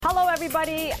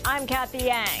everybody. I'm Kathy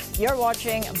Yang. You're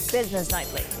watching Business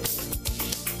Nightly.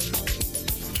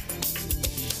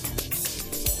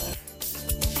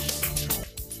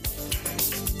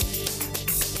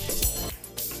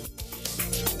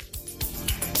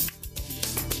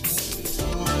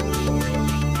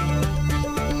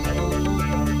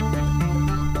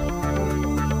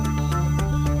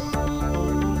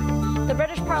 The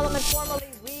British Parliament formally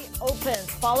reopens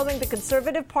following the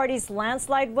Conservative Party's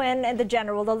landslide win in the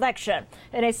general election.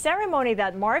 In a ceremony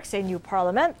that marks a new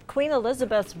parliament, Queen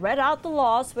Elizabeth read out the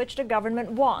laws which the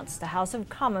government wants the House of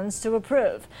Commons to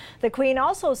approve. The Queen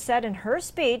also said in her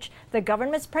speech the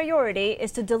government's priority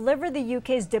is to deliver the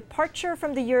UK's departure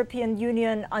from the European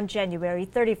Union on January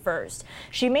 31st.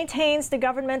 She maintains the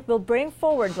government will bring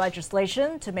forward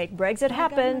legislation to make Brexit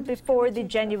happen before the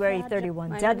January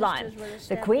 31 deadline.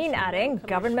 The Queen adding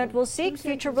government will seek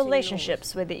future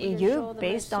relationships with the EU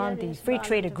based on the free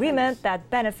trade agreement that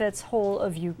benefits whole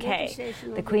of UK.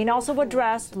 The Queen also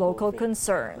addressed local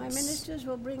concerns. My ministers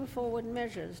will bring forward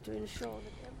measures to ensure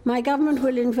that my government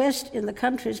will invest in the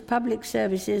country's public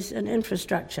services and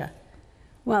infrastructure,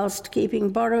 whilst keeping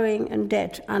borrowing and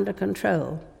debt under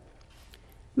control,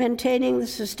 maintaining the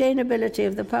sustainability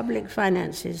of the public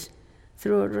finances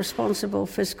through a responsible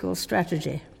fiscal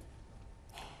strategy.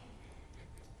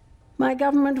 My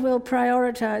government will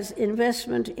prioritise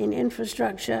investment in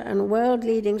infrastructure and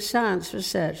world-leading science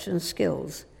research and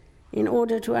skills in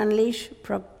order to unleash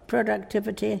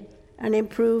productivity and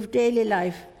improve daily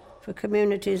life for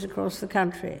communities across the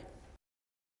country.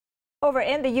 Over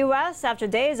in the U.S., after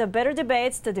days of bitter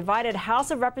debates, the divided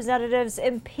House of Representatives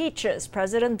impeaches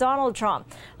President Donald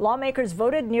Trump. Lawmakers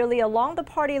voted nearly along the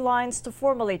party lines to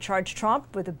formally charge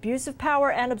Trump with abuse of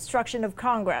power and obstruction of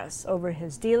Congress over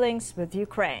his dealings with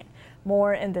Ukraine.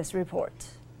 More in this report.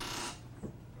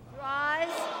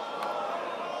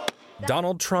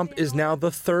 Donald Trump is now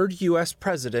the third U.S.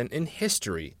 president in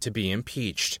history to be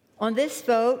impeached. On this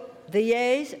vote, the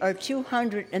yeas are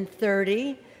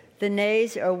 230. The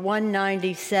nays are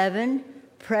 197.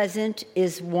 Present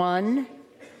is 1.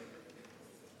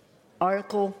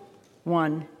 Article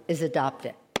 1 is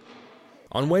adopted.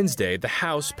 On Wednesday, the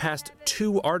House passed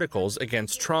 2 articles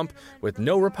against Trump, with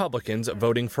no Republicans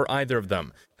voting for either of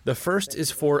them. The first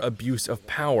is for abuse of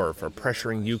power for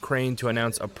pressuring Ukraine to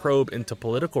announce a probe into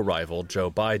political rival Joe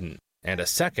Biden. And a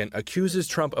second accuses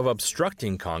Trump of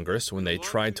obstructing Congress when they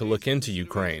tried to look into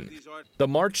Ukraine. The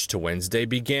march to Wednesday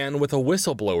began with a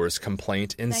whistleblower's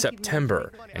complaint in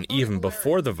September. And even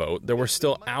before the vote, there were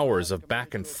still hours of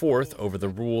back and forth over the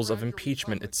rules of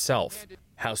impeachment itself.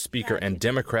 House Speaker and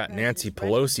Democrat Nancy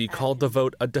Pelosi called the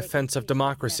vote a defense of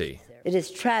democracy. It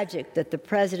is tragic that the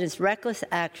president's reckless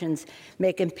actions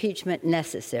make impeachment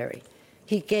necessary.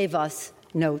 He gave us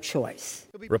no choice.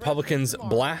 Republicans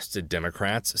blasted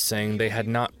Democrats, saying they had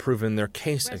not proven their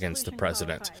case against the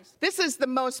president. This is the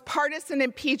most partisan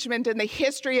impeachment in the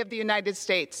history of the United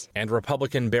States. And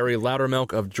Republican Barry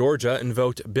Loudermilk of Georgia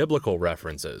invoked biblical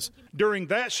references. During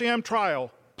that sham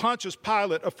trial, Pontius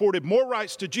Pilate afforded more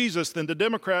rights to Jesus than the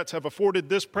Democrats have afforded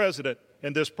this president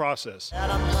in this process.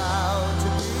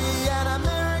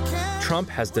 Trump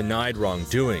has denied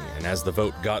wrongdoing, and as the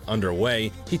vote got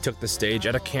underway, he took the stage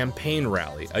at a campaign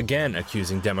rally, again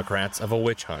accusing Democrats of a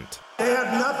witch hunt. They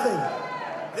have nothing.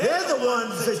 They're the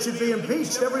ones that should be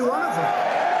impeached, every one of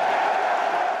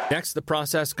them. Next, the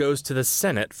process goes to the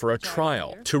Senate for a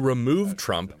trial. To remove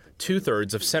Trump,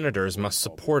 2/3 of senators must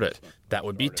support it. That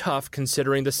would be tough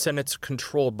considering the Senate's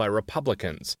controlled by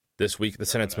Republicans. This week, the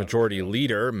Senate's majority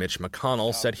leader, Mitch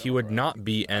McConnell, said he would not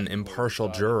be an impartial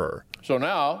juror. So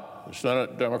now, the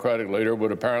Senate Democratic leader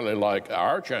would apparently like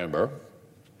our chamber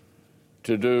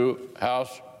to do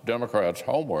House Democrats'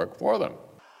 homework for them.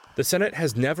 The Senate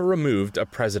has never removed a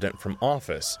president from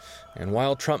office, and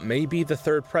while Trump may be the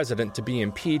third president to be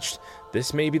impeached,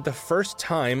 this may be the first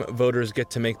time voters get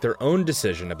to make their own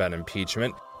decision about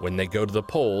impeachment when they go to the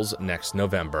polls next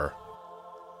November.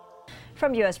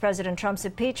 From U.S. President Trump's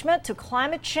impeachment to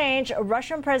climate change,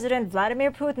 Russian President Vladimir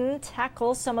Putin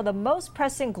tackles some of the most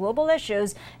pressing global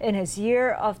issues in his Year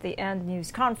of the End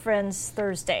news conference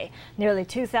Thursday. Nearly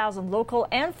 2,000 local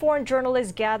and foreign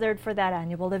journalists gathered for that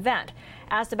annual event.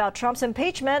 Asked about Trump's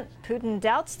impeachment, Putin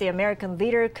doubts the American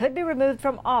leader could be removed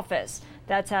from office.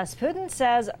 That's as Putin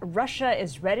says Russia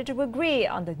is ready to agree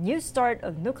on the new start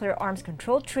of nuclear arms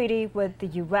control treaty with the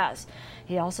U.S.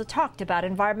 He also talked about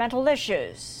environmental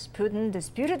issues. Putin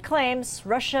disputed claims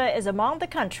Russia is among the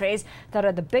countries that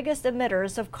are the biggest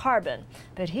emitters of carbon.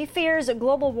 But he fears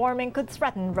global warming could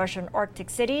threaten Russian Arctic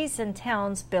cities and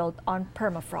towns built on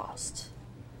permafrost.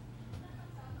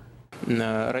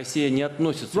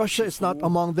 Russia is not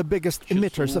among the biggest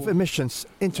emitters of emissions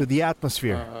into the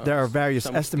atmosphere. There are various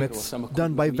estimates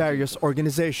done by various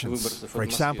organizations. For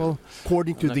example,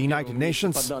 according to the United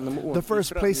Nations, the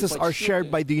first places are shared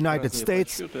by the United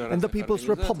States and the People's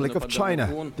Republic of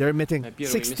China. They're emitting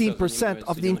 16%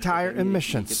 of the entire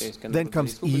emissions. Then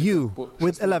comes EU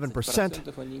with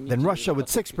 11%, then Russia with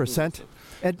 6%,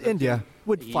 and India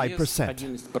with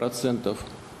 5%.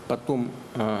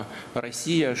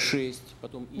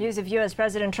 News of U.S.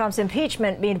 President Trump's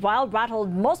impeachment, meanwhile,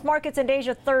 rattled most markets in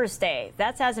Asia Thursday.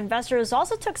 That's as investors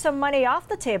also took some money off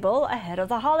the table ahead of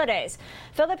the holidays.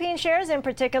 Philippine shares in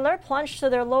particular plunged to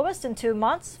their lowest in 2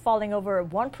 months, falling over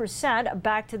 1%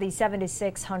 back to the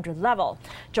 7,600 level.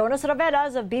 Jonas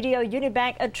Ravelas of BDO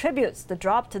Unibank attributes the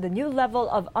drop to the new level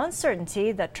of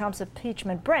uncertainty that Trump's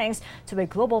impeachment brings to a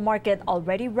global market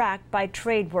already racked by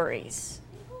trade worries.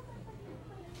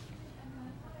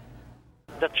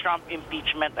 The Trump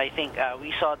impeachment, I think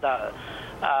we saw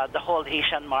the whole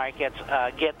Asian markets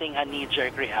getting a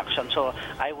knee-jerk reaction. So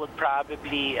I would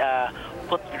probably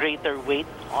put greater weight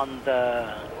on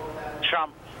the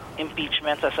Trump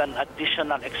impeachment as an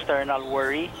additional external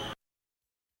worry.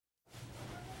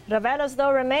 Ravelas,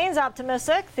 though, remains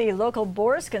optimistic the local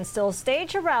bourse can still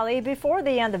stage a rally before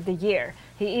the end of the year.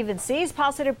 He even sees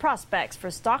positive prospects for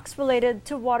stocks related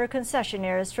to water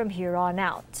concessionaires from here on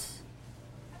out.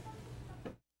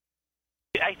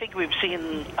 I think we've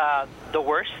seen the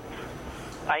worst.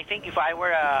 I think if I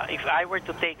were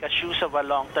to take a shoes of a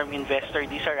long-term investor,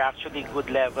 these are actually good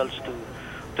levels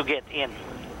to get in.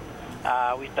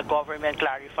 With the government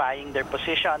clarifying their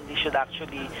position, this should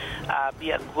actually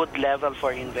be a good level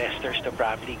for investors to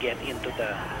probably get into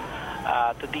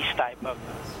to these type of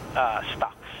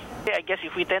stocks. I guess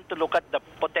if we tend to look at the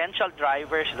potential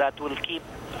drivers that will keep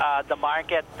the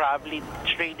market probably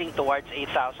trading towards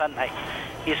 8,000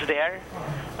 is there.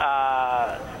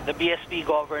 The BSP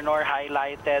governor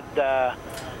highlighted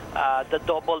the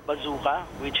double bazooka,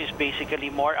 which is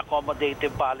basically more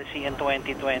accommodative policy in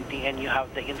 2020, and you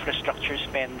have the infrastructure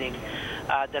spending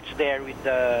that's there with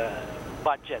the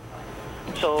budget.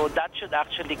 So that should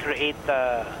actually create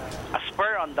a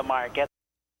spur on the market.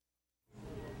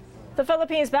 The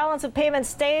Philippines' balance of payments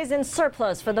stays in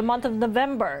surplus for the month of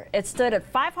November. It stood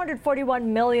at $541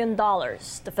 million.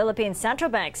 The Philippine Central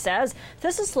Bank says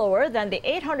this is lower than the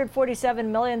 $847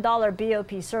 million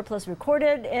BOP surplus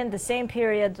recorded in the same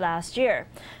period last year.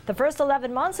 The first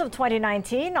 11 months of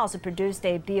 2019 also produced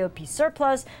a BOP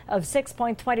surplus of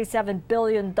 $6.27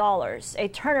 billion, a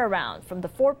turnaround from the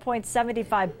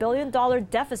 $4.75 billion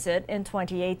deficit in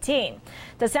 2018.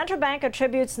 The Central Bank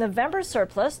attributes November's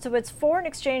surplus to its foreign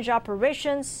exchange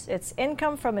operations, its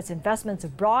income from its investments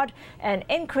abroad, and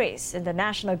increase in the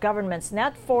national government's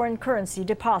net foreign currency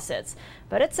deposits.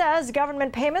 But it says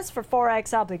government payments for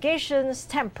forex obligations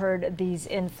tempered these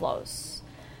inflows.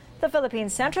 The Philippine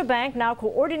Central Bank now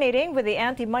coordinating with the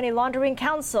Anti-Money Laundering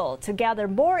Council to gather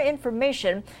more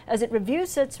information as it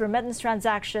reviews its remittance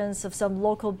transactions of some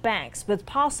local banks with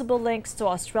possible links to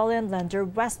Australian lender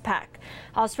Westpac.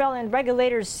 Australian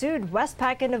regulators sued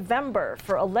Westpac in November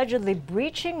for allegedly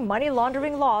breaching money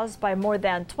laundering laws by more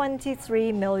than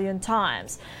 23 million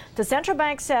times. The central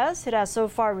bank says it has so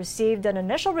far received an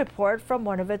initial report from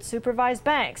one of its supervised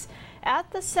banks.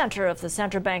 At the center of the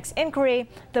central bank's inquiry,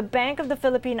 the Bank of the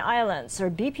Philippine Islands,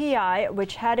 or BPI,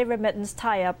 which had a remittance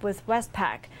tie-up with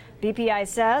Westpac. BPI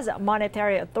says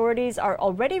monetary authorities are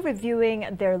already reviewing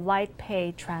their light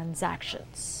pay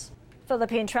transactions.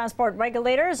 Philippine transport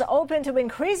regulators open to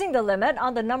increasing the limit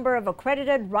on the number of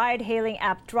accredited ride-hailing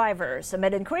app drivers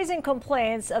amid increasing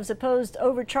complaints of supposed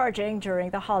overcharging during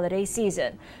the holiday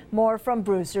season. More from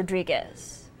Bruce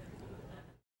Rodriguez.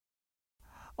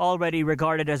 Already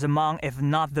regarded as among, if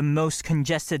not the most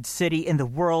congested city in the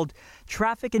world,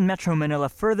 traffic in Metro Manila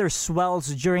further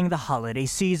swells during the holiday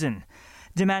season.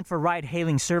 Demand for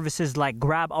ride-hailing services like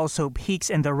Grab also peaks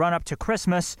in the run-up to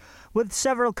Christmas, with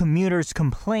several commuters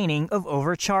complaining of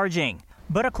overcharging.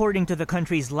 But according to the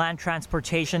country's Land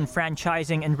Transportation,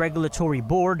 Franchising and Regulatory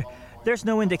Board, there's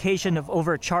no indication of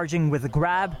overcharging with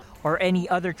Grab or any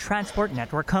other transport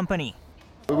network company.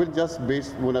 We will just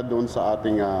base muna doon sa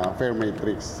ating fare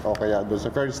matrix o kaya doon sa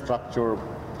fare structure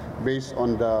based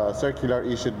on the circular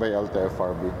issued by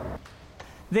LTFRB.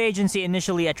 The agency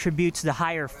initially attributes the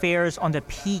higher fares on the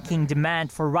peaking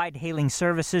demand for ride-hailing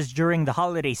services during the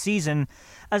holiday season,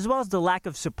 as well as the lack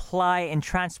of supply in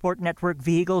transport network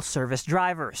vehicle service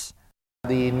drivers.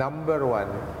 The number one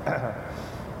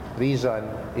reason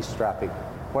is traffic.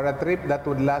 For a trip that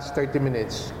would last 30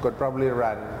 minutes could probably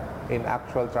run in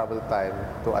actual travel time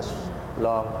to as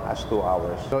long as 2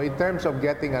 hours. So in terms of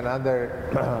getting another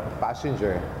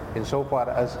passenger, insofar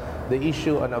as the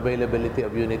issue on availability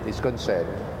of unit is concerned,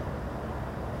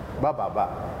 bababa.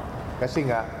 Kasi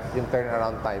nga, yung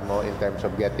turnaround time mo in terms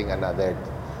of getting another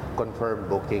confirmed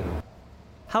booking.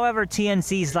 However,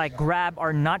 TNCs like Grab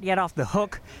are not yet off the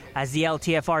hook. As the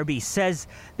LTFRB says,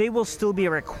 they will still be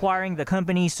requiring the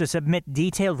companies to submit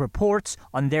detailed reports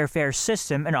on their fare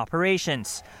system and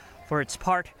operations. For its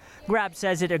part, Grab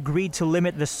says it agreed to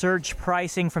limit the surge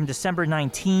pricing from December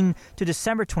 19 to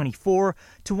December 24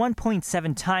 to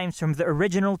 1.7 times from the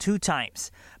original 2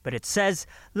 times. But it says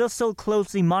they'll still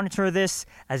closely monitor this,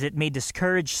 as it may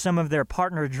discourage some of their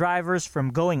partner drivers from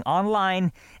going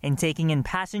online and taking in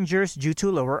passengers due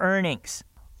to lower earnings.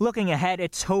 Looking ahead,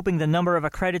 it's hoping the number of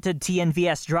accredited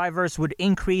TNVS drivers would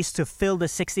increase to fill the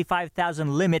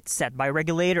 65,000 limit set by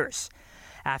regulators.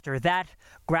 After that,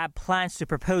 Grab plans to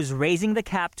propose raising the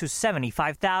cap to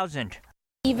 75,000.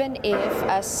 Even if,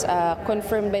 as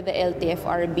confirmed by the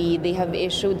LTFRB, they have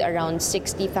issued around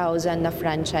 60,000 na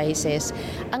franchises,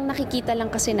 ang nakikita lang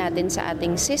kasi natin sa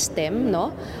ating system,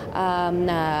 no,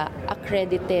 na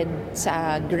accredited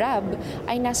sa Grab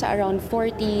ay nasa around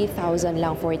 40,000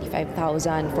 lang,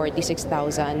 45,000,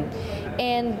 46,000,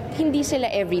 and hindi sila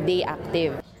everyday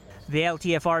active. The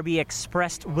LTFRB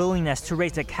expressed willingness to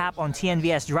raise the cap on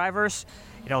TNVS drivers.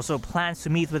 It also plans to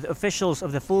meet with officials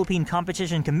of the Philippine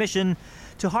Competition Commission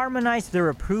to harmonize their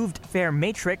approved fare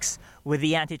matrix with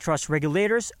the antitrust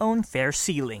regulators' own fare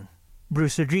ceiling.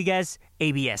 Bruce Rodriguez,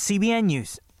 ABS-CBN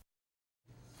News.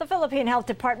 The Philippine Health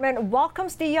Department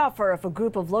welcomes the offer of a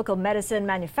group of local medicine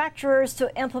manufacturers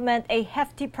to implement a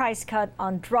hefty price cut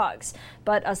on drugs.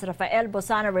 But as Rafael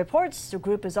Bosana reports, the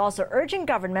group is also urging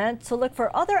government to look for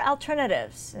other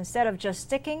alternatives instead of just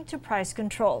sticking to price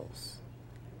controls.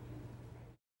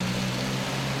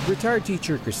 Retired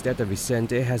teacher Cristeta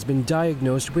Vicente has been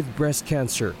diagnosed with breast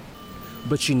cancer.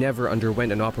 But she never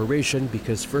underwent an operation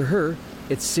because for her,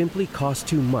 it simply cost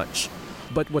too much.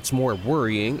 But what's more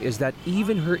worrying is that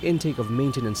even her intake of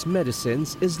maintenance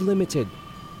medicines is limited.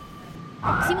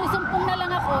 Sinusumpong na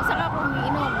lang ako, saka ako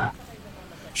umiinom.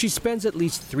 She spends at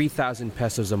least 3,000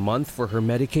 pesos a month for her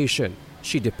medication.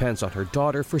 She depends on her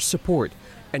daughter for support,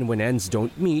 and when ends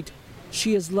don't meet,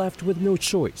 she is left with no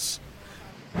choice.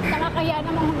 Nakakaya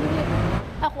namang humilit.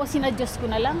 Ako, sinadyos ko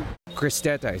na lang.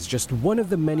 Cristeta is just one of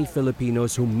the many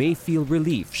Filipinos who may feel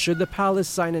relief should the palace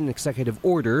sign an executive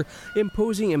order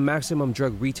imposing a maximum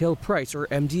drug retail price or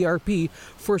MDRP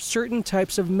for certain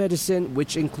types of medicine,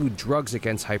 which include drugs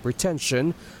against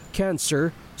hypertension,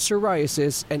 cancer,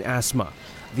 psoriasis, and asthma.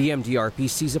 The MDRP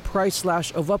sees a price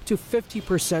slash of up to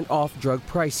 50% off drug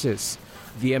prices.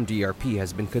 The MDRP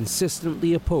has been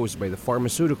consistently opposed by the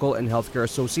Pharmaceutical and Healthcare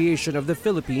Association of the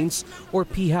Philippines, or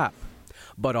PHAP.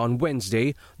 But on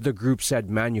Wednesday, the group said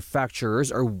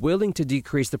manufacturers are willing to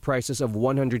decrease the prices of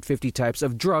 150 types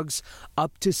of drugs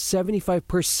up to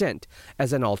 75%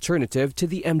 as an alternative to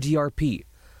the MDRP.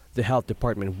 The Health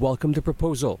Department welcomed the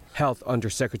proposal. Health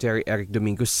Undersecretary Eric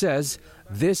Domingo says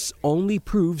this only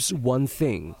proves one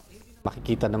thing.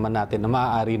 Makikita naman natin na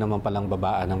maaari naman palang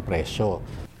babaan ang presyo.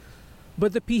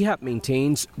 But the PHAP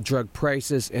maintains drug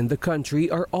prices in the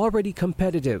country are already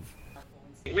competitive.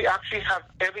 We actually have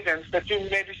evidence that yung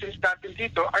medicines natin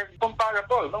dito are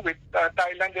comparable with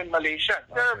Thailand and Malaysia.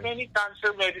 There are many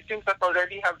cancer medicines that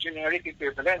already have generic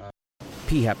equivalent.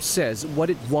 PHAP says what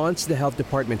it wants the Health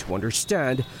Department to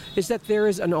understand is that there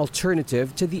is an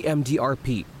alternative to the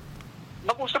MDRP.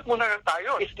 Mag-usap muna lang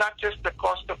tayo. It's not just the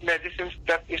cost of medicines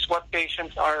that is what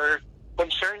patients are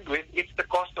concerned with. It's the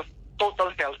cost of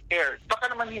total health care. Baka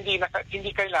naman hindi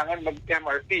kailangan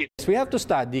mag-MRP. We have to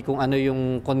study kung ano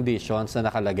yung conditions na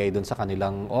nakalagay dun sa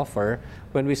kanilang offer.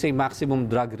 When we say maximum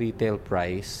drug retail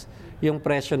price, yung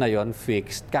presyo na yon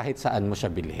fixed kahit saan mo siya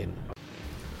bilhin.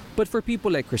 But for people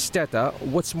like Cristeta,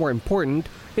 what's more important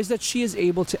is that she is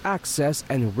able to access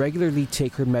and regularly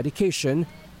take her medication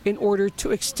in order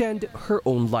to extend her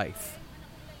own life.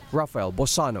 Rafael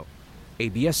Bosano,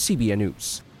 ABS-CBN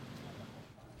News.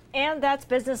 And that's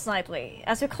Business Nightly.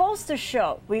 As we close the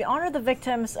show, we honor the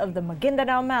victims of the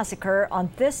Maguindanao massacre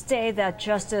on this day that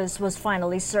justice was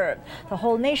finally served. The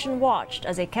whole nation watched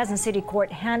as a Quezon City court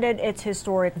handed its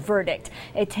historic verdict,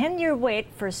 a 10-year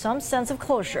wait for some sense of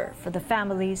closure for the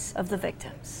families of the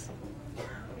victims.